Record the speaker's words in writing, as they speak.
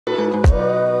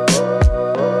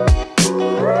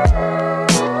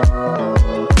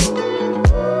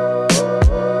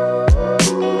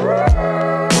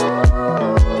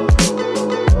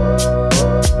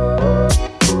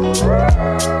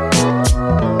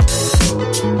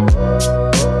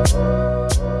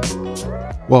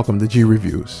Welcome to G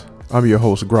Reviews. I'm your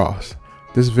host Gross.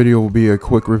 This video will be a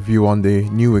quick review on the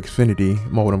new Xfinity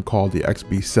modem called the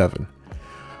XB7.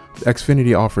 The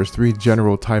Xfinity offers three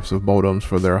general types of modems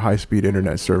for their high-speed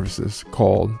internet services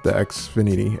called the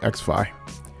Xfinity XFi.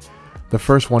 The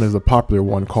first one is a popular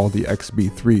one called the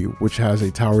XB3, which has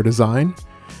a tower design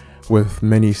with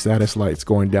many status lights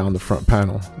going down the front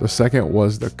panel. The second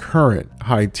was the current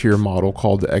high-tier model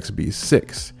called the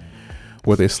XB6,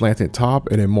 with a slanted top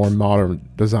and a more modern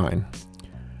design.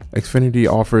 Xfinity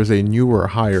offers a newer,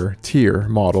 higher tier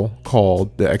model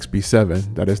called the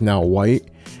XB7 that is now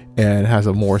white and has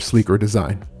a more sleeker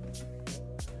design.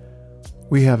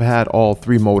 We have had all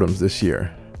three modems this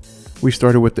year. We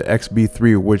started with the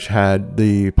XB3, which had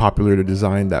the popular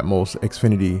design that most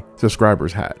Xfinity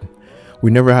subscribers had. We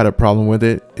never had a problem with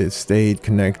it. It stayed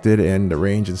connected and the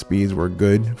range and speeds were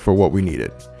good for what we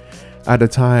needed. At the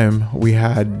time, we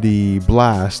had the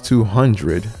Blast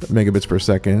 200 megabits per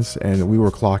second, and we were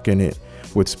clocking it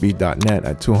with speed.net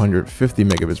at 250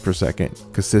 megabits per second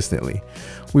consistently.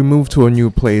 We moved to a new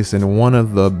place and one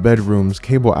of the bedroom's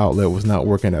cable outlet was not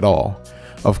working at all.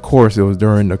 Of course, it was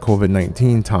during the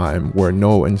COVID-19 time where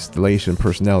no installation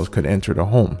personnel could enter the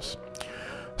homes.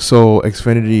 So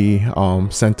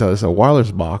Xfinity sent us a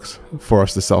wireless box for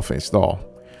us to self-install.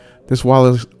 This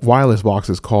wireless box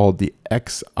is called the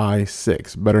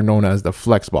XI6, better known as the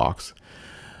Flex box,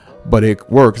 but it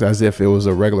works as if it was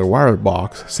a regular wired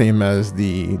box, same as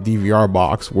the DVR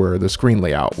box where the screen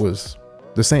layout was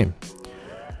the same.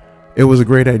 It was a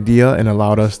great idea and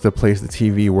allowed us to place the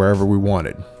TV wherever we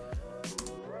wanted.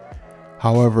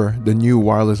 However, the new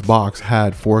wireless box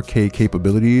had 4K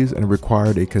capabilities and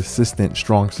required a consistent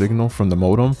strong signal from the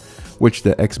modem, which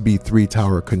the XB3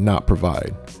 tower could not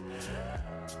provide.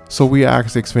 So we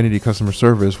asked Xfinity customer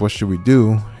service what should we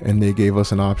do, and they gave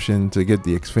us an option to get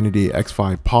the Xfinity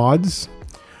XFi pods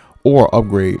or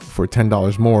upgrade for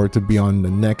 $10 more to be on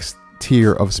the next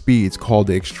tier of speeds called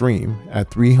the Extreme at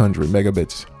 300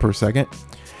 megabits per second,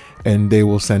 and they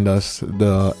will send us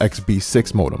the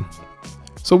XB6 modem.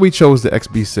 So we chose the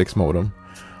XB6 modem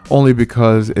only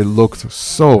because it looked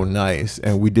so nice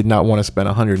and we did not want to spend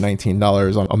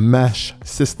 $119 on a mesh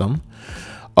system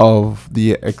of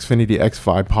the Xfinity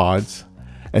XFi pods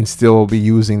and still be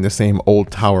using the same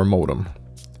old tower modem.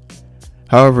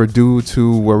 However, due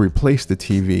to where we placed the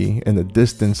TV and the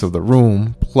distance of the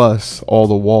room, plus all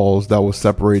the walls that was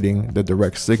separating the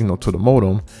direct signal to the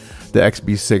modem, the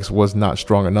XB6 was not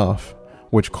strong enough,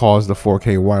 which caused the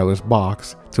 4K wireless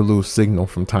box to lose signal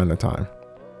from time to time.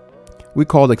 We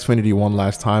called Xfinity one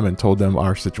last time and told them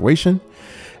our situation,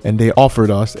 and they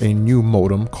offered us a new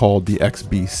modem called the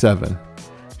XB7.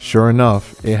 Sure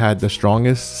enough, it had the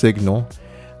strongest signal,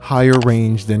 higher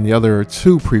range than the other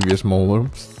two previous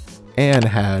modems, and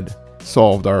had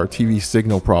solved our TV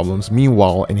signal problems,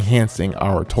 meanwhile enhancing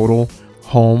our total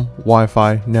home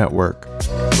Wi-Fi network.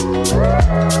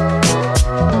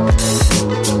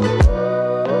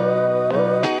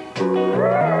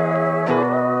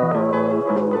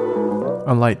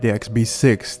 Unlike the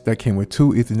XB6 that came with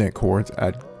 2 Ethernet cords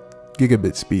at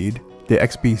gigabit speed, the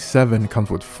XB7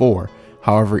 comes with 4.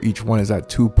 However, each one is at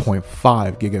 2.5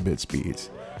 gigabit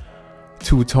speeds.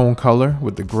 Two-tone color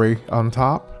with the gray on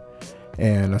top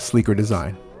and a sleeker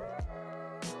design.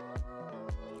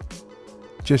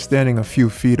 Just standing a few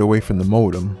feet away from the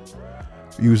modem,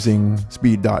 using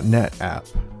speed.net app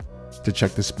to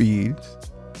check the speeds,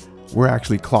 we're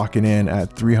actually clocking in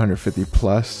at 350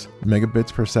 plus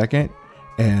megabits per second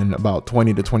and about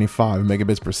 20 to 25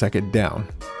 megabits per second down.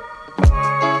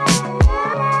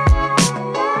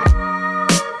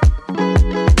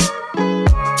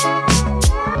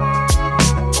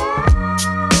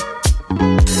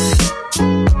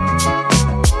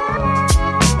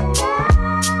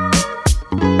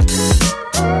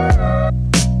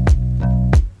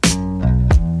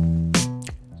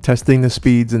 Testing the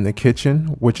speeds in the kitchen,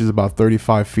 which is about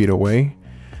 35 feet away,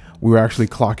 we were actually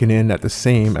clocking in at the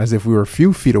same as if we were a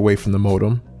few feet away from the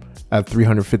modem at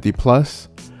 350 plus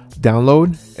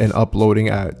download and uploading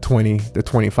at 20 to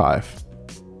 25.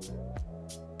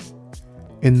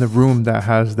 In the room that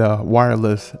has the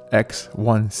wireless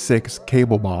X16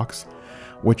 cable box,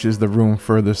 which is the room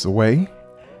furthest away,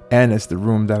 and it's the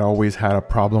room that always had a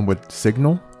problem with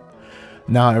signal.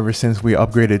 Now, ever since we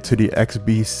upgraded to the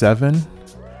XB7,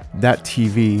 that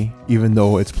TV, even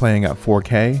though it's playing at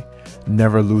 4K,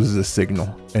 never loses a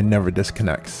signal and never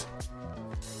disconnects.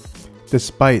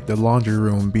 Despite the laundry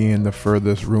room being the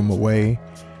furthest room away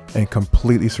and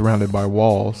completely surrounded by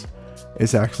walls,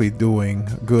 it's actually doing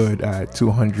good at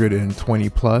 220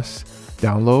 plus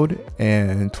download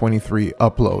and 23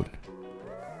 upload.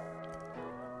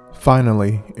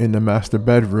 Finally, in the master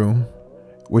bedroom,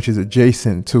 which is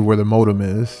adjacent to where the modem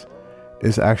is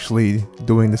actually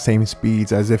doing the same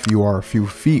speeds as if you are a few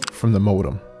feet from the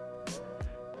modem.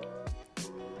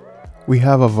 We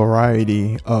have a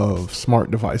variety of smart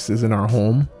devices in our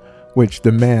home, which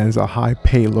demands a high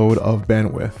payload of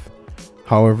bandwidth.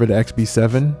 However, the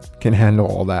XB7 can handle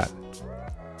all that.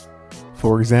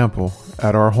 For example,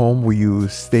 at our home we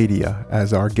use Stadia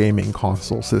as our gaming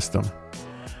console system.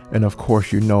 And of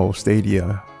course, you know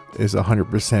Stadia is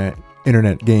 100%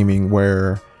 internet gaming,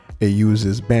 where it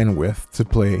uses bandwidth to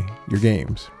play your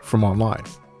games from online.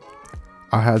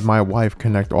 I had my wife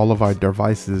connect all of our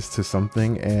devices to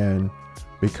something, and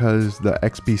because the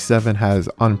XB7 has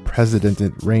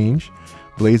unprecedented range,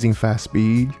 blazing fast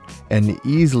speed, and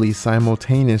easily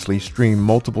simultaneously stream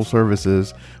multiple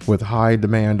services with high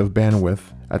demand of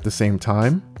bandwidth at the same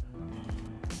time,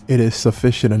 it is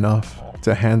sufficient enough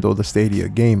to handle the Stadia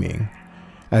gaming,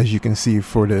 as you can see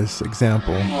for this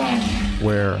example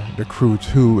where The Crew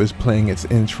 2 is playing its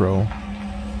intro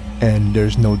and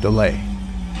there's no delay,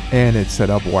 and it's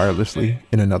set up wirelessly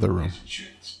in another room.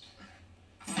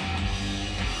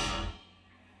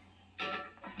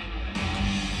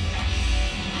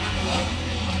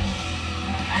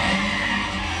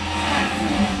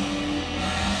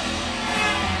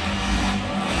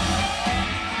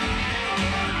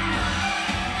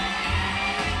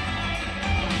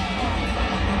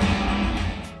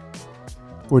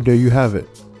 Well, there you have it.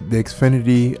 The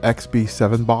Xfinity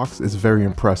XB7 box is very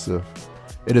impressive.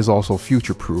 It is also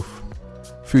future-proof.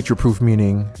 Future-proof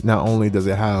meaning not only does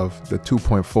it have the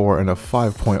 2.4 and a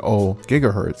 5.0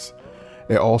 gigahertz,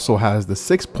 it also has the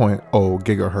 6.0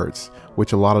 gigahertz,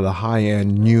 which a lot of the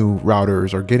high-end new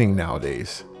routers are getting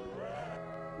nowadays.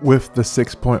 With the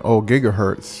 6.0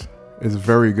 gigahertz, it's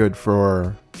very good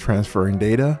for transferring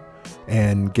data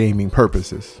and gaming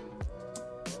purposes.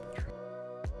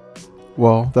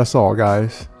 Well, that's all,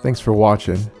 guys. Thanks for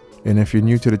watching. And if you're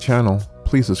new to the channel,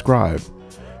 please subscribe.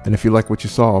 And if you like what you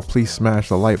saw, please smash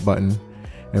the like button.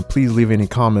 And please leave any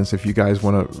comments if you guys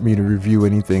want me to review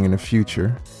anything in the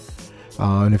future.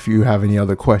 And if you have any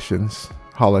other questions,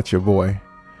 holla at your boy.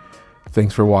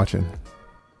 Thanks for watching.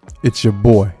 It's your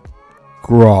boy,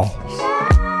 Gross.